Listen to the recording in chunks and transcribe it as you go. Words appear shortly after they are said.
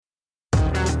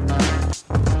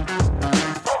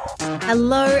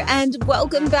Hello and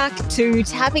welcome back to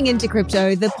Tapping Into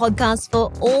Crypto, the podcast for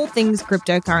all things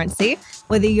cryptocurrency,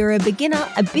 whether you're a beginner,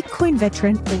 a Bitcoin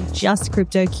veteran, or just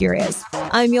crypto curious.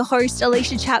 I'm your host,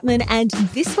 Alicia Chapman, and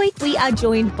this week we are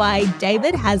joined by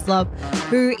David Haslop,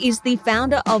 who is the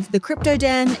founder of the Crypto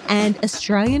Den and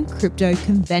Australian Crypto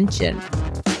Convention.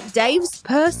 Dave's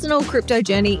personal crypto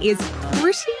journey is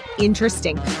pretty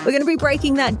interesting. We're going to be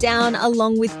breaking that down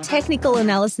along with technical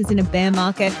analysis in a bear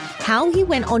market, how he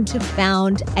went on to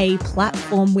found a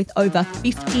platform with over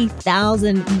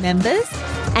 50,000 members.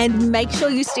 And make sure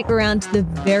you stick around to the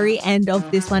very end of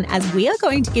this one, as we are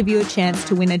going to give you a chance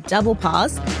to win a double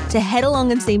pass to head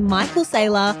along and see Michael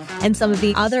Saylor and some of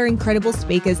the other incredible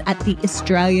speakers at the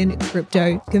Australian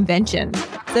Crypto Convention.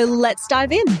 So let's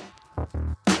dive in.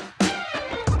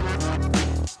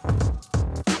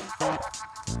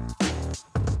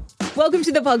 Welcome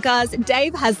to the podcast,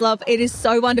 Dave Haslop. It is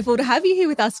so wonderful to have you here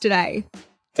with us today.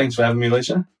 Thanks for having me,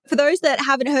 Alicia. For those that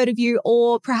haven't heard of you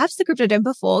or perhaps the Crypto Den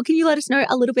before, can you let us know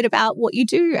a little bit about what you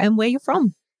do and where you're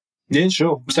from? Yeah,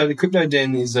 sure. So the Crypto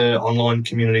Den is an online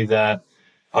community that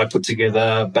I put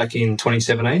together back in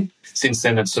 2017. Since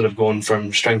then, it's sort of gone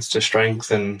from strength to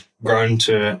strength and grown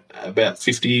to about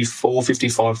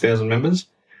 55,000 members.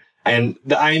 And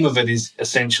the aim of it is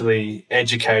essentially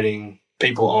educating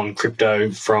people on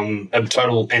crypto from a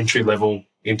total entry level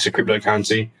into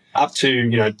cryptocurrency up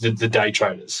to, the day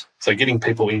traders. So getting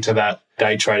people into that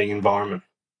day trading environment.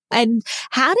 And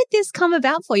how did this come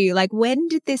about for you? Like, when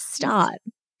did this start?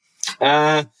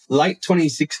 Late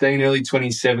 2016, early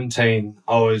 2017,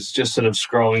 I was just sort of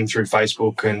scrolling through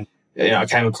Facebook and I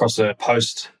came across a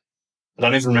post. I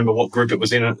don't even remember what group it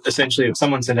was in. Essentially,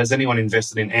 someone said, "Has anyone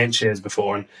invested in AntShares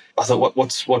before?" And I thought,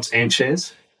 what's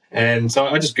AntShares? And so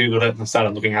I just Googled it and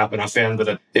started looking up, and I found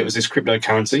that it was this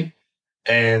cryptocurrency.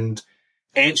 And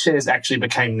AntShares actually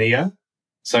became NEO.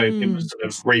 So it was sort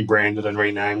of rebranded and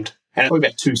renamed. And it was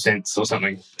about 2 cents or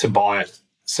something to buy it.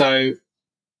 So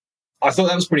I thought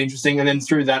that was pretty interesting. And then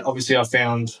through that, obviously, I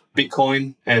found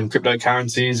Bitcoin and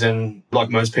cryptocurrencies. And like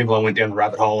most people, I went down the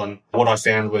rabbit hole. And what I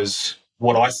found was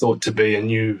what I thought to be a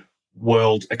new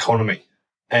world economy.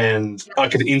 And I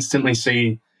could instantly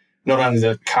see not only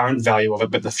the current value of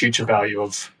it, but the future value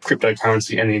of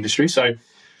cryptocurrency and the industry. So,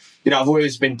 I've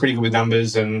always been pretty good with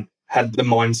numbers and had the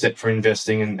mindset for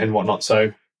investing and whatnot.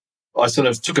 So I sort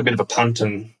of took a bit of a punt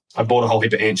and I bought a whole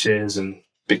heap of AntShares and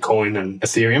Bitcoin and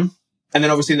Ethereum. And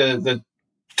then obviously the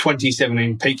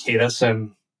 2017 peak hit us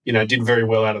and, did very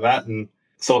well out of that and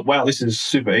thought, wow, this is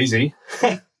super easy.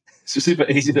 It's super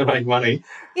easy to make money.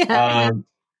 Yeah.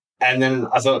 And then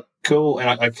I thought, cool, and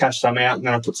I cashed some out and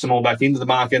then I put some more back into the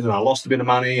market and I lost a bit of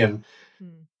money and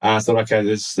I thought, okay,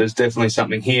 there's definitely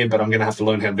something here, but I'm going to have to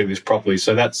learn how to do this properly.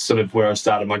 So that's sort of where I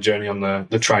started my journey on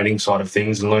the trading side of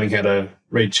things and learning how to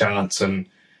read charts and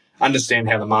understand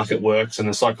how the market works and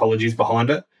the psychologies behind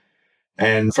it.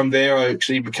 And from there, I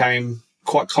actually became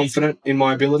quite confident in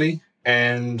my ability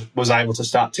and was able to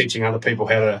start teaching other people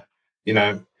how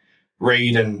to,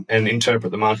 read and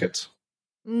interpret the markets.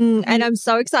 And I'm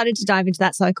so excited to dive into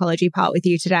that psychology part with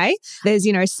you today. There's,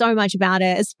 so much about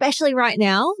it, especially right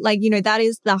now. Like, that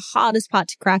is the hardest part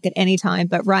to crack at any time,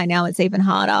 but right now it's even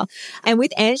harder. And with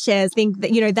AntShares, I think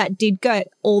that, that did go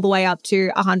all the way up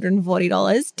to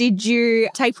 $140. Did you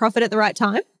take profit at the right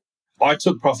time? I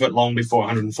took profit long before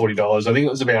 $140. I think it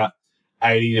was about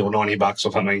 80 or 90 bucks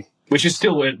or something, which is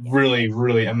still a really,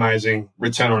 really amazing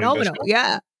return on investment.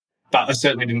 Yeah. But I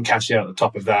certainly didn't cash out at the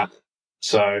top of that.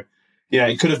 So,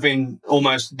 it could have been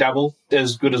almost double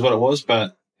as good as what it was.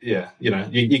 But, yeah,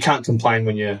 you can't complain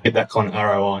when you get that kind of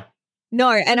ROI. No,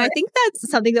 and I think that's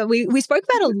something that we spoke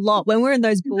about a lot when we were in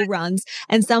those bull runs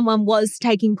and someone was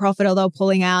taking profit or they were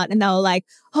pulling out and they were like,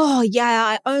 oh,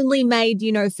 yeah, I only made,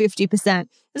 50%.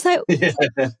 It's like,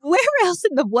 where else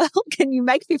in the world can you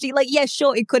make 50? Like, yeah,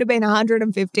 sure, it could have been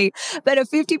 150, but a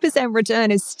 50%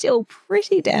 return is still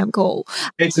pretty damn cool.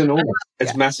 It's enormous.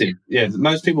 It's massive. Yeah,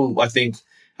 most people, I think,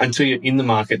 until you're in the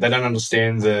market, they don't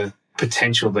understand the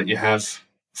potential that you have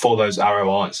for those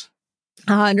ROIs.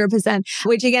 100%,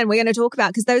 which again, we're going to talk about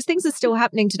because those things are still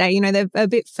happening today. They're a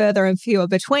bit further and fewer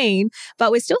between, but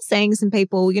we're still seeing some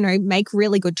people, make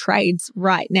really good trades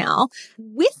right now.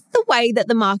 With the way that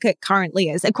the market currently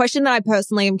is, a question that I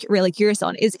personally am really curious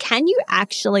on is, can you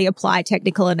actually apply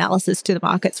technical analysis to the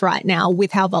markets right now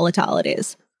with how volatile it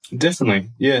is? Definitely.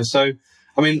 Yeah. So,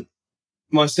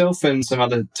 myself and some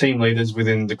other team leaders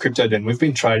within the Crypto Den, we've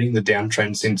been trading the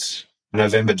downtrend since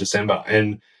November, December.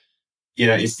 And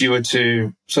if you were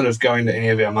to sort of go into any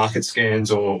of our market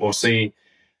scans or see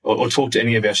or talk to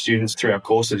any of our students through our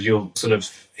courses, you'll sort of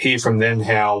hear from them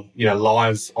how,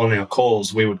 live on our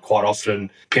calls, we would quite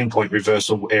often pinpoint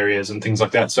reversal areas and things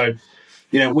like that. So,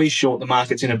 we short the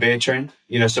markets in a bear trend,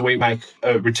 so we make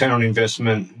a return on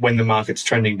investment when the market's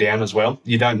trending down as well.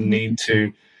 You don't need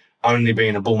to only be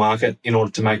in a bull market in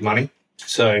order to make money.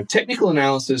 So technical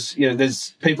analysis,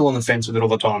 there's people on the fence with it all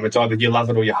the time. It's either you love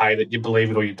it or you hate it, you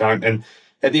believe it or you don't. And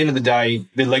at the end of the day,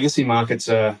 the legacy markets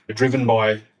are driven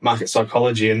by market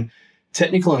psychology, and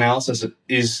technical analysis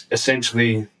is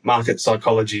essentially market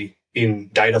psychology in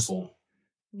data form.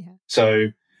 Yeah. So,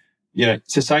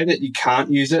 to say that you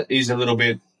can't use it is a little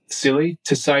bit silly.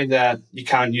 To say that you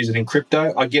can't use it in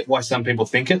crypto, I get why some people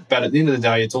think it, but at the end of the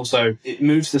day, it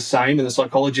moves the same, and the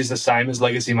psychology is the same as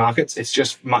legacy markets. It's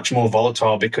just much more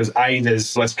volatile because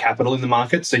there's less capital in the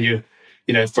market. So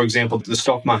for example, the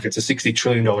stock market's a $60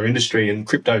 trillion industry and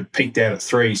crypto peaked out at $3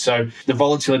 trillion. So the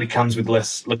volatility comes with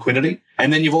less liquidity.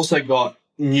 And then you've also got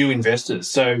new investors.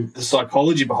 So the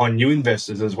psychology behind new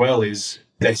investors as well is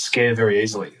they scare very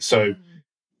easily. So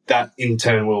that in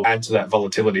turn will add to that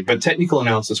volatility. But technical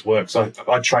analysis works.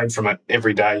 I trade from it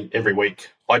every day, every week.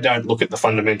 I don't look at the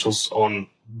fundamentals on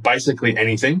basically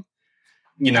anything.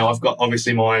 I've got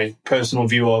obviously my personal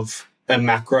view of a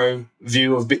macro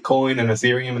view of Bitcoin and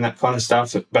Ethereum and that kind of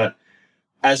stuff. But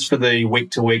as for the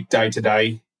week-to-week,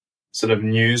 day-to-day sort of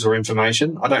news or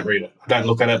information, I don't read it. I don't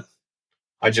look at it.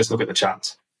 I just look at the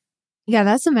charts. Yeah,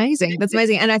 that's amazing. That's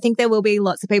amazing. And I think there will be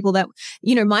lots of people that,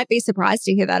 might be surprised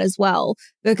to hear that as well,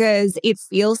 because it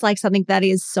feels like something that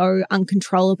is so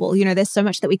uncontrollable. There's so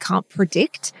much that we can't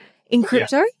predict in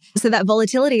crypto. Yeah. So that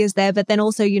volatility is there, but then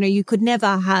also, you could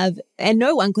never have, and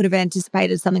no one could have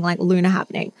anticipated something like Luna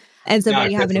happening. And so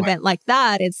when you have an event like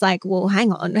that, it's like, well,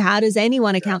 hang on, how does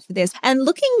anyone account for this? And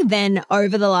looking then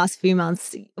over the last few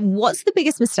months, what's the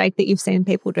biggest mistake that you've seen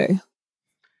people do?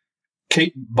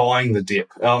 Keep buying the dip.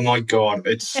 Oh my God.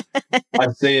 I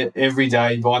see it every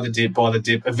day. Buy the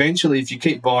dip. Eventually, if you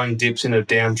keep buying dips in a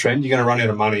downtrend, you're going to run out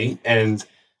of money. And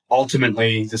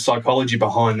ultimately, the psychology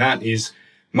behind that is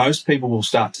most people will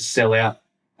start to sell out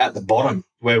at the bottom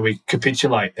where we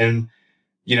capitulate. And,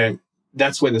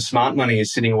 that's where the smart money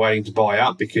is sitting waiting to buy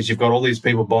up, because you've got all these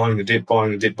people buying the dip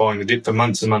for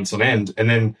months and months on end. And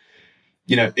then,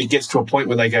 it gets to a point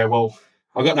where they go, well,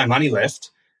 I've got no money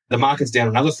left. The market's down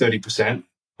another 30%.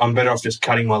 I'm better off just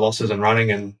cutting my losses and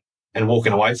running and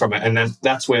walking away from it. And then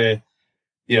that's where,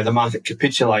 the market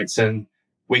capitulates and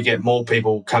we get more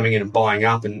people coming in and buying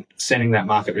up and sending that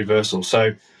market reversal.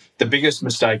 So the biggest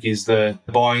mistake is the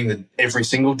buying every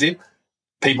single dip.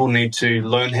 People need to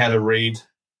learn how to read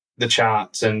the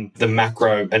charts and the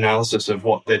macro analysis of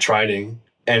what they're trading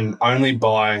and only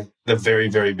buy the very,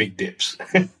 very big dips.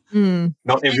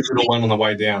 Not every little one on the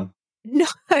way down. No.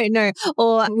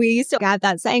 Or we used to have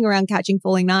that saying around catching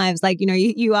falling knives, like,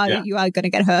 you are going to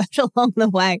get hurt along the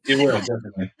way. You will,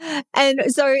 definitely. And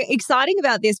so exciting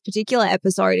about this particular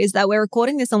episode is that we're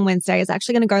recording this on Wednesday. It's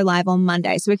actually going to go live on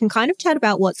Monday. So we can kind of chat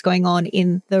about what's going on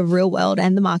in the real world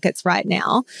and the markets right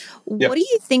now. Yep. What do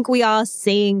you think we are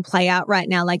seeing play out right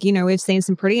now? Like, we've seen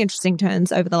some pretty interesting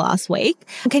turns over the last week.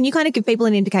 Can you kind of give people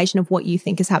an indication of what you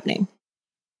think is happening?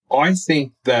 I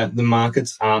think that the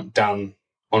markets aren't done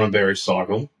on a bearish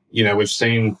cycle. We've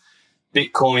seen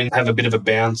Bitcoin have a bit of a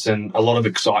bounce and a lot of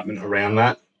excitement around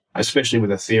that, especially with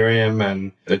Ethereum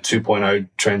and the 2.0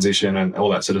 transition and all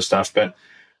that sort of stuff. But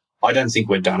I don't think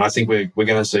we're done. I think we're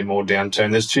going to see more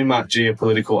downturn. There's too much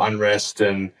geopolitical unrest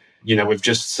and, we've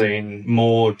just seen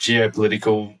more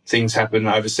geopolitical things happen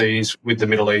overseas with the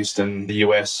Middle East and the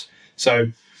US. So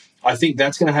I think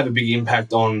that's going to have a big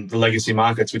impact on the legacy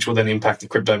markets, which will then impact the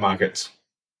crypto markets.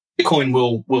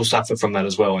 Bitcoin will suffer from that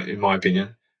as well, in my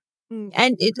opinion.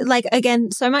 And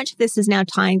again, so much of this is now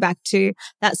tying back to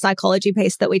that psychology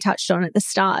piece that we touched on at the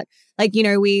start.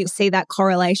 We see that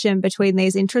correlation between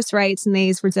these interest rates and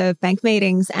these Reserve Bank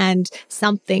meetings and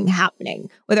something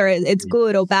happening, whether it's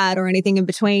good or bad or anything in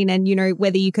between. And,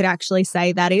 whether you could actually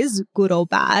say that is good or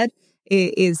bad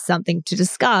is something to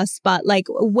discuss. But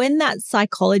when that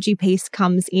psychology piece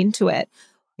comes into it,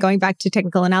 going back to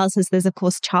technical analysis, there's, of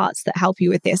course, charts that help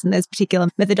you with this, and there's particular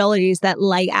methodologies that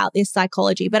lay out this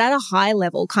psychology. But at a high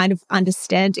level, kind of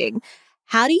understanding,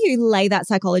 how do you lay that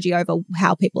psychology over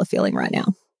how people are feeling right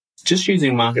now? Just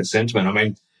using market sentiment. I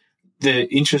mean, the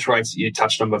interest rates that you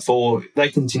touched on before, they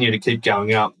continue to keep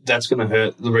going up. That's going to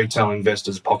hurt the retail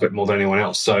investor's pocket more than anyone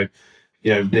else. So,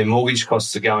 their mortgage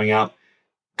costs are going up.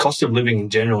 Cost of living in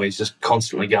general is just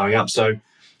constantly going up. So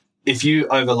if you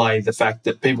overlay the fact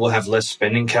that people have less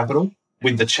spending capital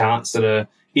with the charts that are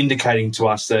indicating to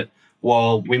us that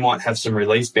while we might have some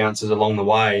relief bounces along the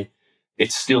way,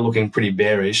 it's still looking pretty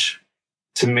bearish.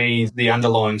 to me, the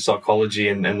underlying psychology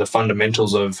and the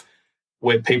fundamentals of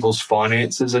where people's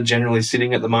finances are generally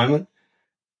sitting at the moment,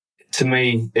 to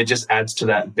me, it just adds to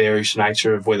that bearish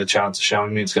nature of where the charts are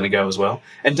showing me it's going to go as well.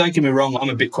 And don't get me wrong, I'm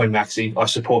a Bitcoin maxi. I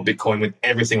support Bitcoin with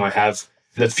everything I have.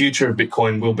 The future of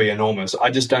Bitcoin will be enormous. I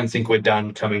just don't think we're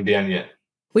done coming down yet.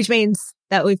 Which means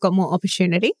that we've got more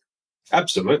opportunity.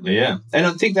 Absolutely, yeah. And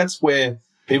I think that's where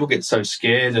people get so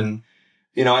scared. And,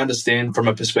 you know, I understand from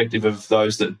a perspective of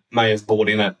those that may have bought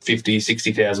in at $50,000,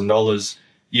 $60,000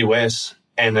 US,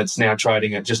 and it's now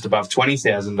trading at just above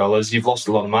 $20,000. You've lost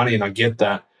a lot of money, and I get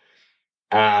that.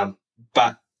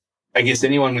 But I guess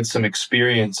anyone with some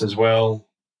experience as well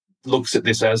looks at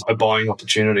this as a buying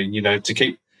opportunity, you know, to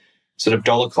keep sort of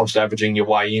dollar cost averaging your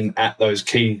way in at those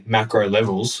key macro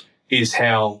levels is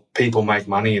how people make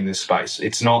money in this space.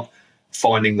 It's not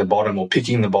finding the bottom or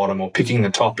picking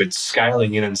the top. It's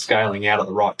scaling in and scaling out at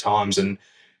the right times and,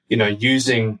 you know,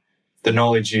 using the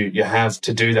knowledge you have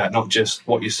to do that, not just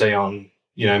what you see on,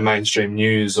 you know, mainstream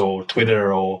news or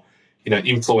Twitter or, you know,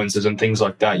 influencers and things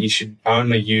like that. You should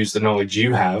only use the knowledge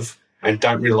you have and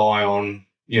don't rely on,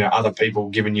 you know, other people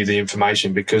giving you the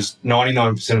information, because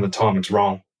 99% of the time it's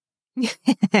wrong.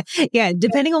 Yeah,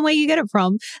 depending on where you get it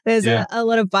from, there's a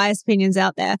lot of biased opinions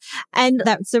out there. And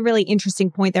that's a really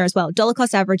interesting point there as well. Dollar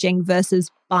cost averaging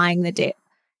versus buying the dip.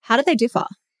 How do they differ,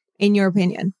 in your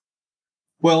opinion?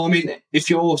 Well, I mean, if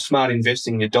you're smart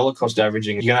investing, your dollar cost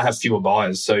averaging, you're going to have fewer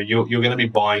buyers. So you're going to be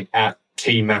buying at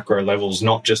key macro levels,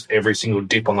 not just every single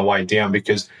dip on the way down.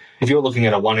 Because if you're looking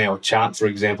at a 1 hour chart, for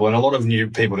example, and a lot of new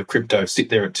people to crypto sit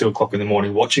there at 2 o'clock in the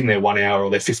morning watching their 1 hour or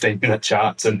their 15-minute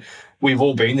charts. And we've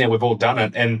all been there. We've all done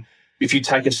it. And if you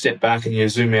take a step back and you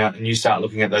zoom out and you start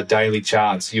looking at the daily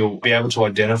charts, you'll be able to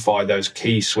identify those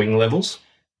key swing levels.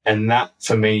 And that,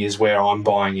 for me, is where I'm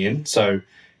buying in. So,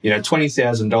 you know,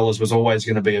 $20,000 was always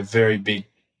going to be a very big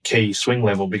key swing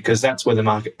level, because that's where the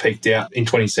market peaked out in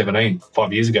 2017,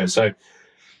 5 years ago. So,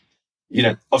 you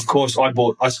know, of course,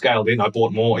 I scaled in, I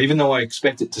bought more. Even though I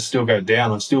expect it to still go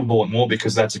down, I still bought more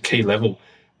because that's a key level.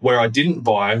 Where I didn't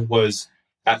buy was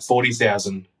at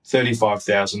 40,000,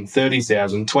 35,000,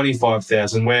 30,000,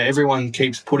 25,000, where everyone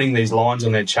keeps putting these lines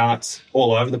on their charts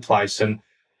all over the place. And,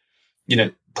 you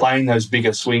know, playing those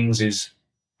bigger swings is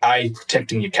A,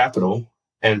 protecting your capital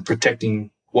and protecting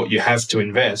what you have to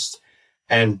invest,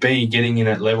 and B, getting in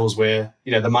at levels where,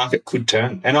 you know, the market could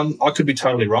turn. And I could be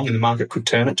totally wrong, and the market could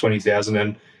turn at 20,000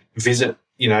 and visit,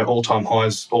 you know, all-time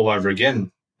highs all over again.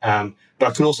 But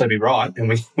I could also be right, and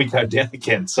we go down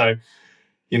again. So,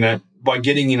 you know, by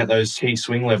getting in at those key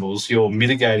swing levels, you're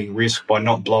mitigating risk by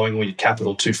not blowing all your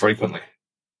capital too frequently.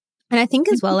 And I think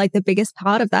as well, like the biggest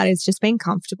part of that is just being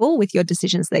comfortable with your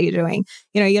decisions that you're doing.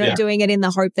 You know, you're not doing it in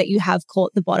the hope that you have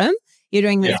caught the bottom. You're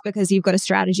doing this because you've got a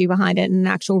strategy behind it and an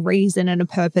actual reason and a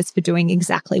purpose for doing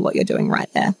exactly what you're doing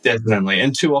right there. Definitely.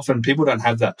 And too often people don't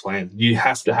have that plan. You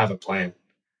have to have a plan,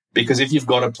 because if you've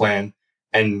got a plan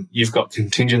and you've got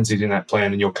contingencies in that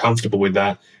plan and you're comfortable with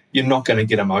that, you're not going to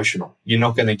get emotional. You're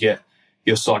not going to get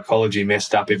your psychology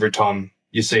messed up every time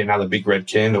you see another big red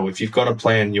candle. If you've got a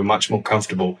plan, you're much more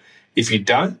comfortable. If you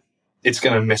don't, it's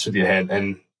going to mess with your head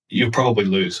and you'll probably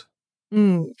lose.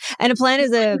 And a plan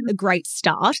is a great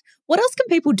start. What else can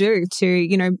people do to,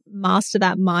 you know, master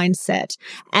that mindset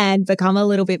and become a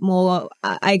little bit more,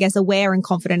 I guess, aware and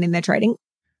confident in their trading?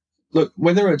 Look,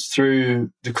 whether it's through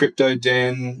the Crypto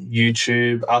Den,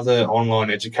 YouTube, other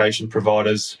online education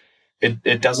providers,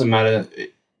 it doesn't matter.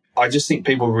 I just think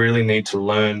people really need to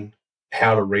learn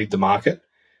how to read the market.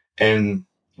 And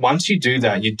once you do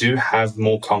that, you do have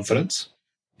more confidence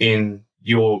in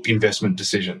your investment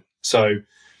decision. So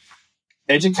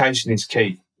education is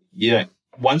key. Yeah.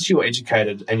 Once you're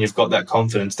educated and you've got that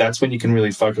confidence, that's when you can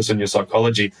really focus on your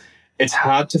psychology. It's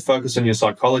hard to focus on your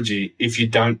psychology if you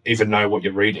don't even know what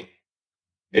you're reading.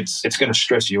 It's going to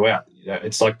stress you out. You know,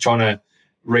 it's like trying to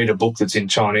read a book that's in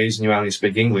Chinese and you only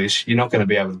speak English. You're not going to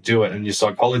be able to do it, and your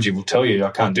psychology will tell you,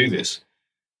 I can't do this.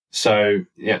 So,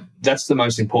 yeah, that's the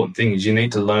most important thing, is you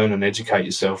need to learn and educate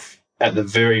yourself at the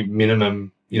very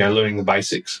minimum, you know, learning the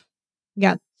basics.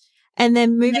 Yeah. And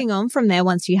then moving on from there,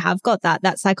 once you have got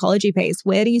that psychology piece,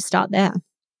 where do you start there?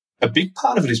 A big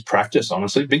part of it is practice,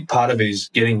 honestly. A big part of it is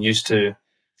getting used to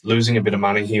losing a bit of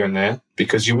money here and there,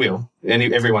 because you will. And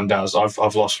everyone does.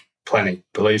 I've lost plenty,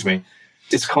 believe me.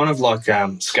 It's kind of like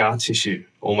scar tissue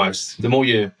almost. The more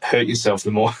you hurt yourself,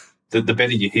 the more the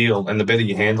better you heal and the better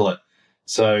you handle it.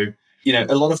 So, you know,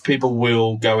 a lot of people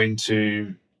will go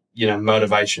into, you know,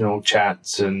 motivational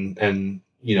chats and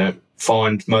you know,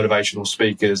 find motivational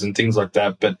speakers and things like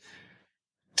that. But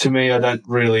to me, I don't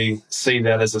really see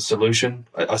that as a solution.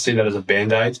 I see that as a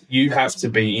Band-Aid. You have to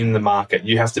be in the market.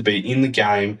 You have to be in the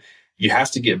game. You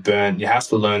have to get burnt. You have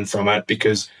to learn from it,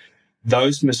 because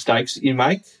those mistakes that you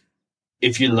make,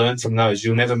 if you learn from those,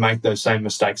 you'll never make those same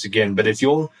mistakes again. But if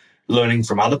you're learning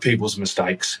from other people's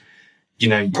mistakes,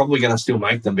 you're probably going to still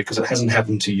make them because it hasn't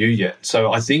happened to you yet.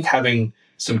 So I think having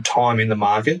some time in the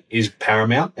market is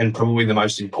paramount and probably the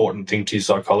most important thing to your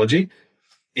psychology.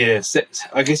 Yeah,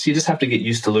 I guess you just have to get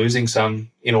used to losing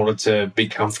some in order to be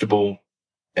comfortable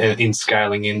in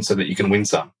scaling in so that you can win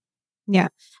some. Yeah.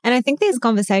 And I think these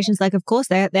conversations, like, of course,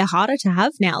 they're harder to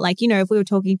have now. Like, if we were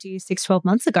talking to you 6-12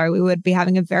 months ago, we would be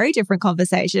having a very different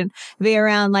conversation, be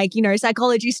around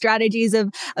psychology strategies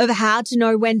of how to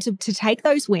know when to take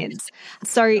those wins.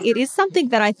 So it is something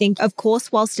that I think, of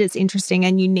course, whilst it's interesting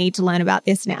and you need to learn about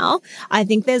this now, I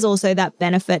think there's also that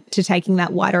benefit to taking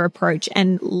that wider approach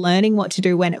and learning what to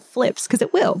do when it flips, because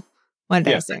it will. One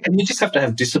day soon. And you just have to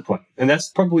have discipline. And that's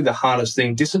probably the hardest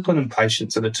thing. Discipline and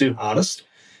patience are the two hardest.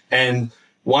 And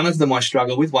one of them I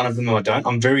struggle with, one of them I don't.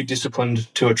 I'm very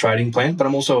disciplined to a trading plan, but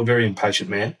I'm also a very impatient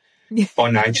man by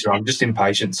nature. I'm just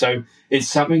impatient. So it's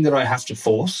something that I have to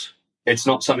force. It's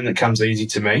not something that comes easy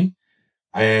to me.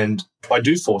 And I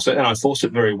do force it, and I force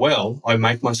it very well. I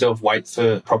make myself wait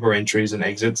for proper entries and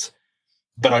exits,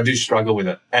 but I do struggle with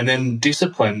it. And then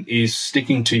discipline is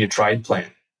sticking to your trade plan.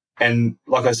 And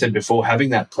like I said before,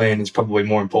 having that plan is probably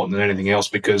more important than anything else,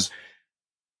 because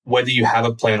whether you have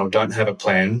a plan or don't have a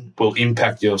plan will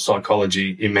impact your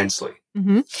psychology immensely.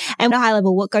 Mm-hmm. And at a high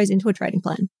level, what goes into a trading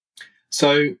plan?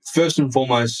 So first and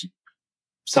foremost,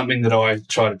 something that I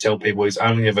try to tell people is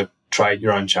only ever trade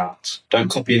your own charts. Don't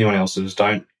copy anyone else's.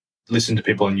 Don't listen to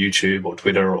people on YouTube or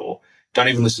Twitter, or don't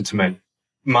even listen to me.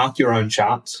 Mark your own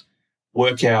charts,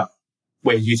 work out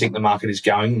where you think the market is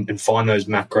going and find those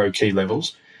macro key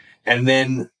levels. And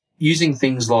then using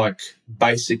things like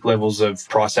basic levels of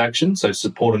price action, so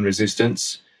support and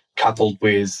resistance, coupled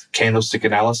with candlestick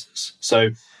analysis.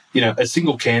 So, a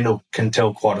single candle can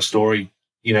tell quite a story.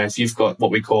 If you've got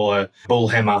what we call a bull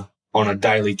hammer on a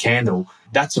daily candle,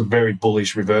 that's a very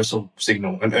bullish reversal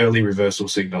signal, an early reversal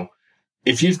signal.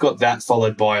 If you've got that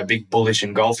followed by a big bullish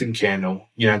engulfing candle,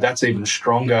 that's even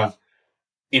stronger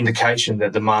indication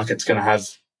that the market's going to have,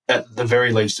 at the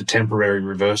very least, a temporary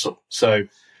reversal. So,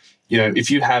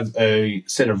 if you have a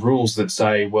set of rules that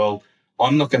say, well,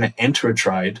 I'm not going to enter a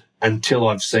trade until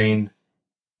I've seen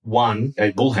 1,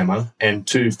 a bull hammer, and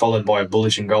 2, followed by a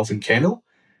bullish engulfing candle,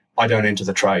 I don't enter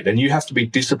the trade. And you have to be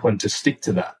disciplined to stick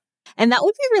to that. And that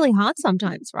would be really hard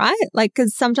sometimes, right?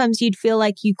 Because sometimes you'd feel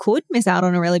like you could miss out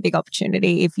on a really big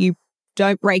opportunity if you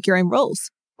don't break your own rules.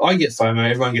 I get FOMO.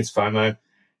 Everyone gets FOMO.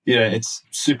 It's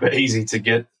super easy to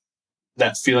get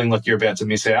that feeling like you're about to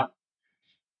miss out.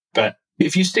 But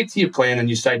if you stick to your plan and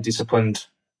you stay disciplined,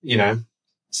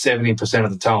 70%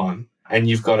 of the time, and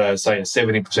you've got a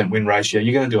 70% win ratio,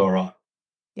 you're going to do all right.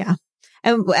 Yeah.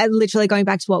 And literally going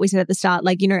back to what we said at the start,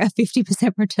 a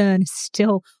 50% return is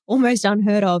still almost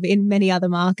unheard of in many other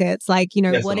markets.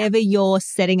 Whatever you're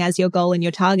setting as your goal and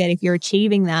your target, if you're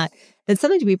achieving that, that's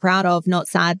something to be proud of, not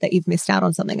sad that you've missed out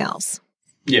on something else.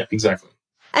 Yeah, exactly.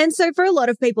 And so for a lot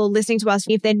of people listening to us,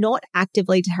 if they're not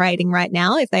actively trading right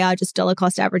now, if they are just dollar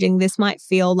cost averaging, this might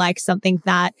feel like something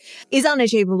that is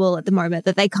unachievable at the moment,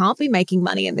 that they can't be making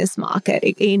money in this market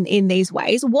in these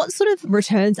ways. What sort of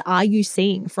returns are you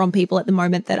seeing from people at the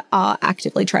moment that are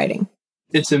actively trading?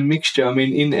 It's a mixture. I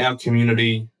mean, in our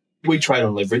community, we trade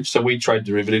on leverage, so we trade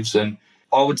derivatives, and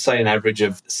I would say an average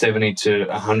of 70 to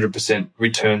 100%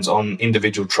 returns on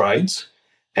individual trades.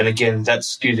 And again,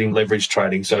 that's using leverage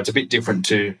trading. So it's a bit different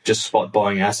to just spot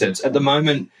buying assets. At the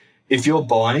moment, if you're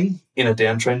buying in a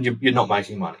downtrend, you're not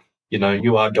making money.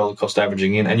 You are dollar cost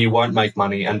averaging in, and you won't make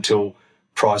money until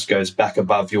price goes back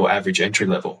above your average entry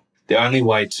level. The only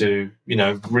way to,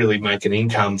 really make an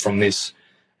income from this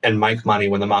and make money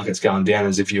when the market's going down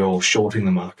is if you're shorting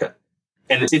the market.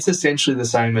 And it's essentially the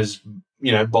same as,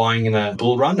 buying in a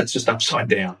bull run. It's just upside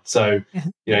down. So,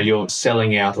 you're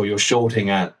selling out or you're shorting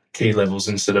at key levels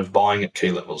instead of buying at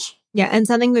key levels. Yeah. And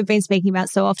something we've been speaking about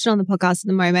so often on the podcast at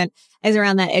the moment is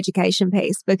around that education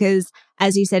piece, because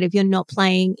as you said, if you're not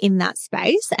playing in that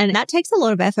space, and that takes a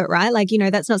lot of effort, right?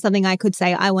 That's not something I could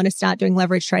say, I want to start doing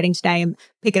leverage trading today and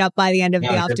pick it up by the end of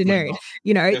the afternoon.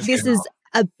 This is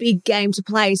a big game to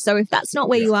play. So if that's not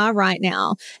where you are right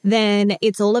now, then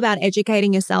it's all about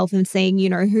educating yourself and seeing,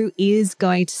 who is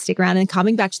going to stick around and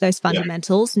coming back to those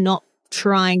fundamentals, not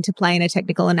trying to play in a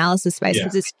technical analysis space,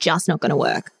 because it's just not going to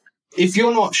work. if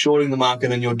you're not shorting the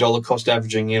market and you're dollar cost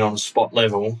averaging in on a spot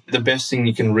level, the best thing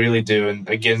you can really do, and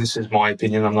again, this is my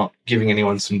opinion, I'm not giving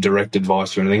anyone some direct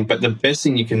advice or anything, but the best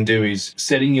thing you can do is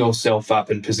setting yourself up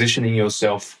and positioning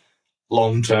yourself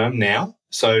long term now.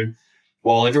 So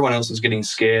while everyone else is getting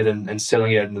scared and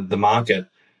selling out into the market,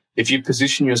 if you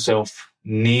position yourself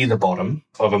near the bottom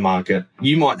of a market,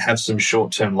 you might have some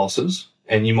short-term losses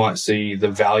and you might see the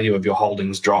value of your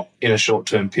holdings drop in a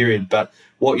short-term period. But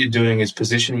what you're doing is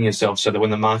positioning yourself so that when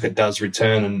the market does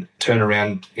return and turn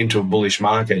around into a bullish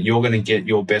market, you're going to get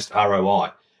your best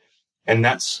ROI. And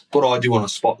that's what I do on a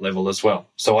spot level as well.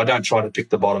 So I don't try to pick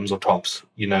the bottoms or tops.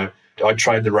 I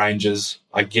trade the ranges.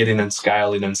 I get in and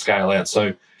scale out.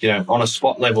 So, on a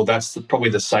spot level, that's probably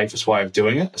the safest way of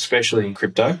doing it, especially in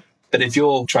crypto. But if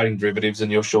you're trading derivatives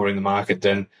and you're shorting the market,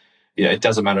 then it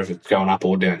doesn't matter if it's going up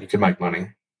or down. You can make money.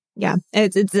 Yeah,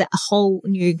 it's a whole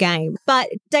new game. But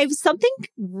Dave, something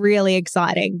really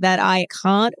exciting that I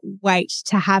can't wait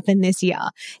to happen this year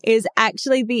is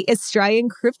actually the Australian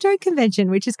Crypto Convention,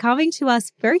 which is coming to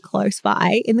us very close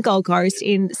by in the Gold Coast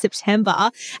in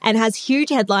September and has huge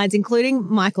headlines, including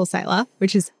Michael Saylor,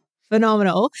 which is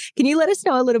phenomenal. Can you let us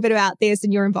know a little bit about this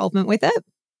and your involvement with it?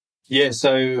 Yeah,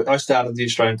 so I started the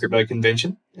Australian Crypto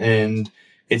Convention and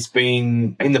it's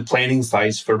been in the planning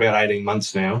phase for about 18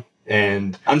 months now.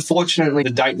 And unfortunately,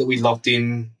 the date that we locked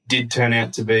in did turn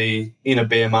out to be in a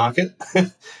bear market.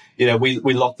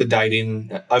 We locked the date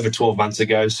in over 12 months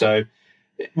ago. So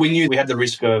we knew we had the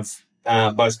risk of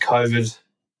both COVID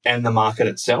and the market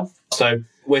itself. So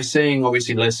we're seeing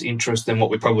obviously less interest than what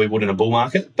we probably would in a bull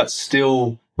market, but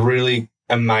still really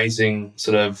amazing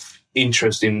sort of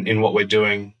interest in what we're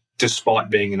doing despite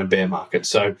being in a bear market.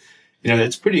 So,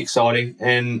 it's pretty exciting.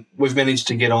 And we've managed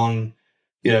to get on,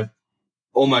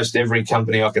 almost every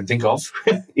company I can think of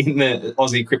in the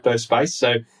Aussie crypto space.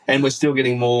 So, and we're still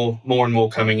getting more and more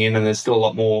coming in, and there's still a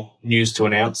lot more news to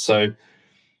announce. So,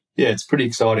 yeah, it's pretty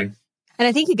exciting. And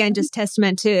I think, again, just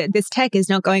testament to this tech is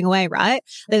not going away, right?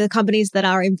 The companies that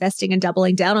are investing and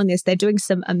doubling down on this, they're doing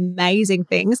some amazing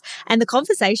things. And the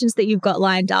conversations that you've got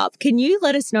lined up, can you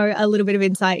let us know a little bit of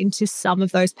insight into some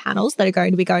of those panels that are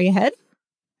going to be going ahead?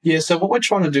 Yeah, so what we're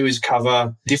trying to do is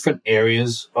cover different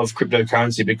areas of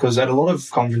cryptocurrency because at a lot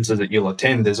of conferences that you'll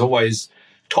attend, there's always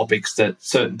topics that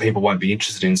certain people won't be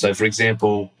interested in. So, for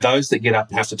example, those that get up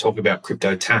and have to talk about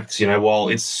crypto tax, while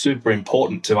it's super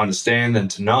important to understand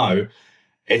and to know,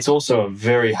 it's also a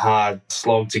very hard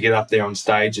slog to get up there on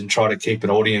stage and try to keep an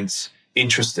audience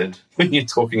interested when you're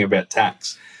talking about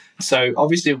tax. So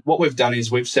obviously what we've done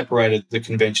is we've separated the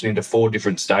convention into 4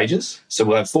 different stages. So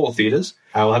we'll have 4 theatres.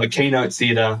 We'll have a keynote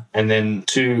theatre and then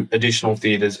 2 additional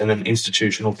theatres and then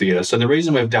institutional theatre. So the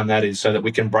reason we've done that is so that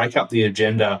we can break up the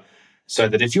agenda so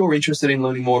that if you're interested in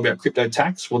learning more about crypto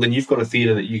tax, well, then you've got a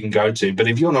theatre that you can go to. But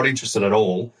if you're not interested at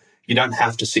all, you don't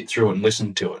have to sit through it and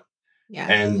listen to it. Yeah.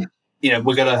 And,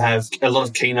 we're going to have a lot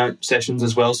of keynote sessions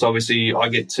as well. So obviously I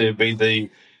get to be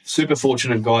the super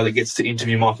fortunate guy that gets to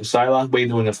interview Michael Saylor. We're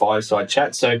doing a fireside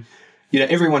chat. So,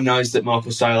 everyone knows that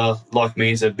Michael Saylor, like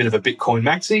me, is a bit of a Bitcoin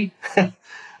maxi.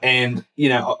 And,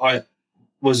 I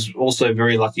was also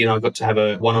very lucky, I got to have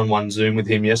a one-on-one Zoom with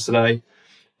him yesterday.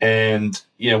 And,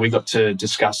 we got to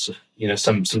discuss,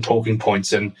 some talking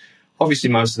points. And obviously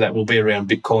most of that will be around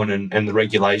Bitcoin and the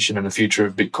regulation and the future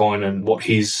of Bitcoin and what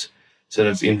his sort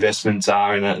of investments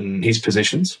are in it and his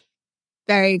positions.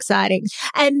 Very exciting.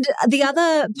 And the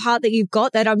other part that you've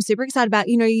got that I'm super excited about,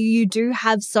 you do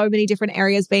have so many different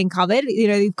areas being covered.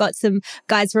 You've got some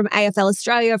guys from AFL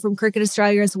Australia, from Cricket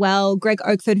Australia as well. Greg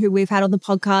Oakford, who we've had on the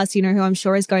podcast, who I'm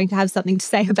sure is going to have something to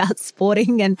say about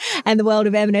sporting and the world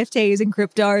of NFTs and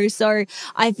crypto. So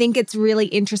I think it's really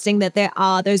interesting that there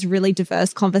are those really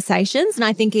diverse conversations. And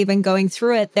I think even going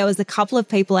through it, there was a couple of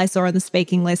people I saw on the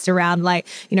speaking list around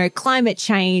climate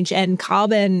change and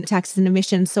carbon taxes and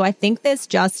emissions. So I think there's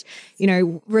just,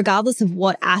 regardless of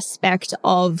what aspect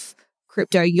of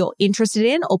crypto you're interested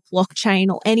in or blockchain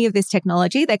or any of this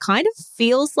technology, there kind of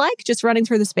feels like, just running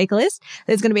through the speaker list,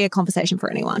 there's going to be a conversation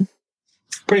for anyone.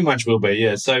 Pretty much will be,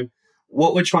 yeah. So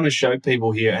what we're trying to show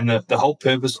people here, and the whole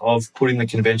purpose of putting the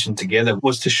convention together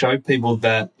was to show people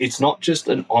that it's not just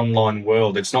an online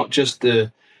world. It's not just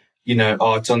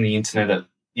it's on the internet.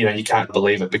 You can't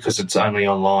believe it because it's only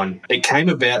online. It came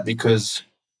about because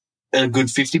a good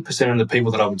 50% of the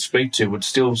people that I would speak to would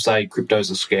still say crypto's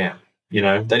a scam. They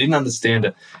didn't understand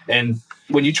it. And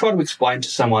when you try to explain to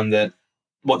someone that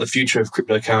what the future of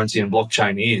cryptocurrency and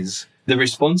blockchain is, the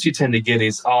response you tend to get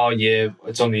is, oh, yeah,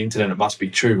 it's on the internet, it must be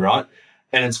true, right?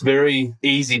 And it's very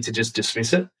easy to just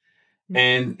dismiss it.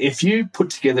 And if you put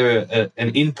together an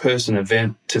in-person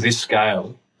event to this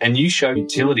scale and you show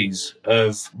utilities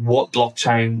of what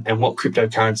blockchain and what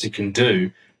cryptocurrency can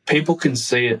do, people can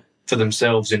see it for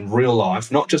themselves in real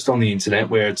life, not just on the internet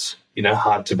where it's,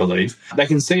 hard to believe. They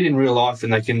can see it in real life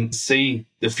and they can see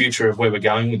the future of where we're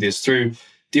going with this through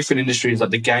different industries like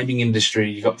the gaming industry,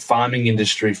 you've got farming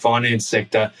industry, finance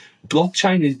sector.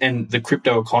 Blockchain and the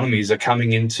crypto economies are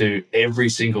coming into every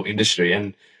single industry.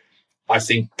 And I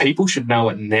think people should know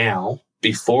it now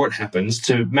before it happens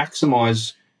to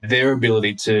maximize their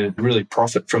ability to really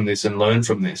profit from this and learn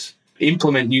from this,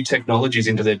 implement new technologies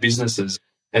into their businesses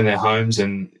and their homes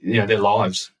and their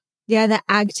lives. Yeah, the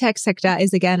ag tech sector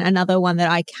is, again, another one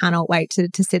that I cannot wait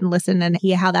to sit and listen and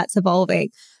hear how that's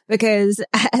evolving. Because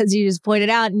as you just pointed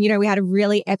out, we had a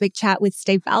really epic chat with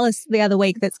Steve Vallis the other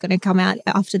week that's going to come out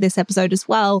after this episode as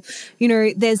well.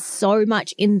 There's so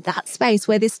much in that space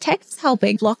where this tech is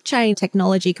helping. Blockchain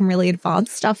technology can really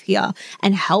advance stuff here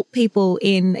and help people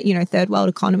in, third world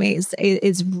economies.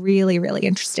 It's really, really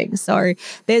interesting. So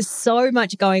there's so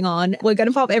much going on. We're going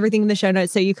to pop everything in the show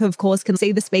notes so you can, of course, can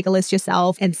see the speaker list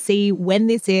yourself and see when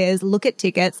this is, look at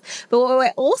tickets. But what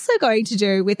we're also going to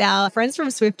do with our friends from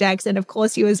SwiftX, and of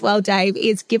course you as well, Dave,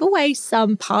 is give away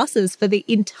some passes for the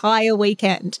entire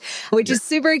weekend, which is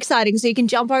super exciting. So you can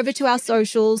jump over to our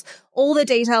socials. All the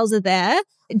details are there.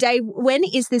 Dave, when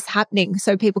is this happening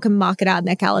so people can mark it out in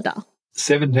their calendar?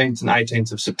 17th and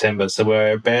 18th of September. So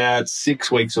we're about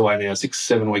 6 weeks away now,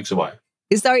 7 weeks away.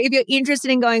 So if you're interested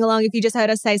in going along, if you just heard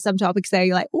us say some topics there,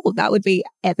 you're like, oh, that would be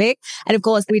epic. And of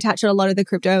course, we touched on a lot of the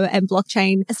crypto and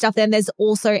blockchain stuff. Then there's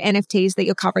also NFTs that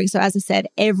you're covering. So as I said,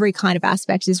 every kind of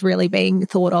aspect is really being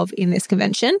thought of in this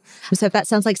convention. So if that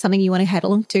sounds like something you want to head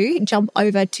along to, jump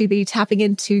over to the Tapping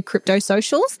Into Crypto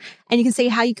socials and you can see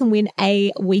how you can win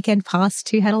a weekend pass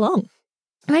to head along.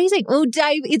 Amazing. Well,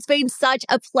 Dave, it's been such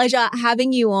a pleasure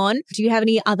having you on. Do you have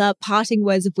any other parting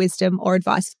words of wisdom or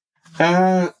advice?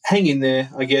 Hang in there,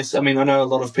 I guess. I mean, I know a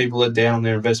lot of people are down on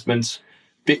their investments.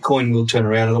 Bitcoin will turn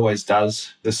around. It always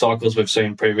does. The cycles we've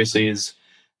seen previously is,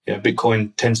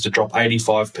 Bitcoin tends to drop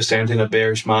 85% in a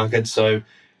bearish market. So,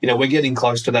 we're getting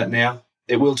close to that now.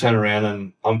 It will turn around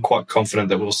and I'm quite confident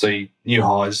that we'll see new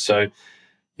highs. So,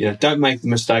 don't make the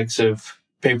mistakes of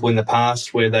people in the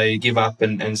past where they give up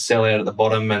and sell out at the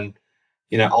bottom and,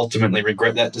 ultimately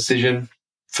regret that decision.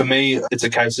 For me, it's a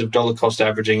case of dollar cost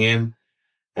averaging in.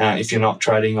 If you're not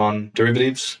trading on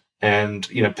derivatives and,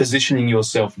 positioning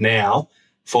yourself now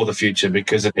for the future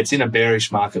because it's in a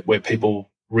bearish market where people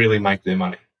really make their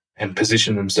money and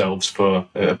position themselves for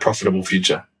a profitable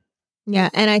future. Yeah.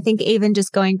 And I think even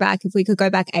just going back, if we could go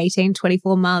back 18,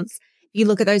 24 months, you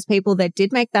look at those people that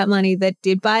did make that money, that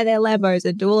did buy their Lambos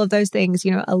and do all of those things,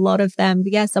 a lot of them,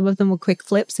 some of them were quick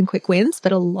flips and quick wins,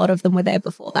 but a lot of them were there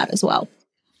before that as well.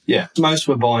 Yeah. Most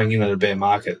were buying in at a bear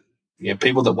market.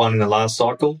 People that won in the last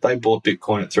cycle, they bought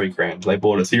Bitcoin at $3,000. They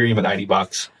bought Ethereum at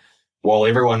 $80. While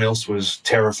everyone else was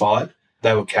terrified,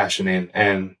 they were cashing in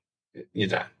and,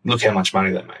 look how much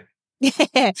money they made.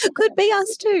 Yeah, could be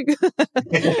us too.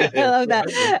 I love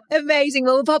that. Amazing.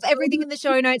 Well, we'll pop everything in the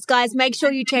show notes, guys. Make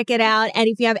sure you check it out. And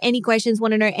if you have any questions,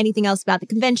 want to know anything else about the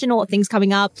convention or things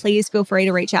coming up, please feel free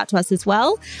to reach out to us as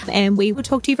well. And we will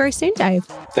talk to you very soon, Dave.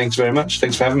 Thanks very much.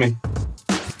 Thanks for having me.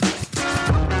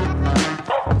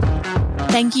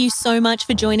 Thank you so much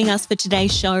for joining us for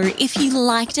today's show. If you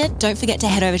liked it, don't forget to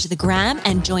head over to the gram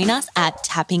and join us at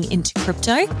Tapping Into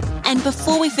Crypto. And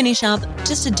before we finish up,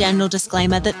 just a general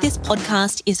disclaimer that this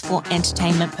podcast is for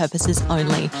entertainment purposes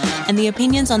only. And the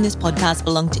opinions on this podcast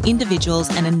belong to individuals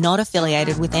and are not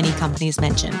affiliated with any companies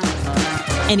mentioned.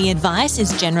 Any advice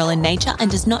is general in nature and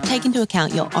does not take into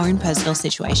account your own personal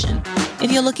situation.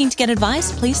 If you're looking to get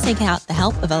advice, please seek out the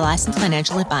help of a licensed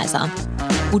financial advisor.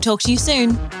 We'll talk to you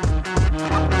soon.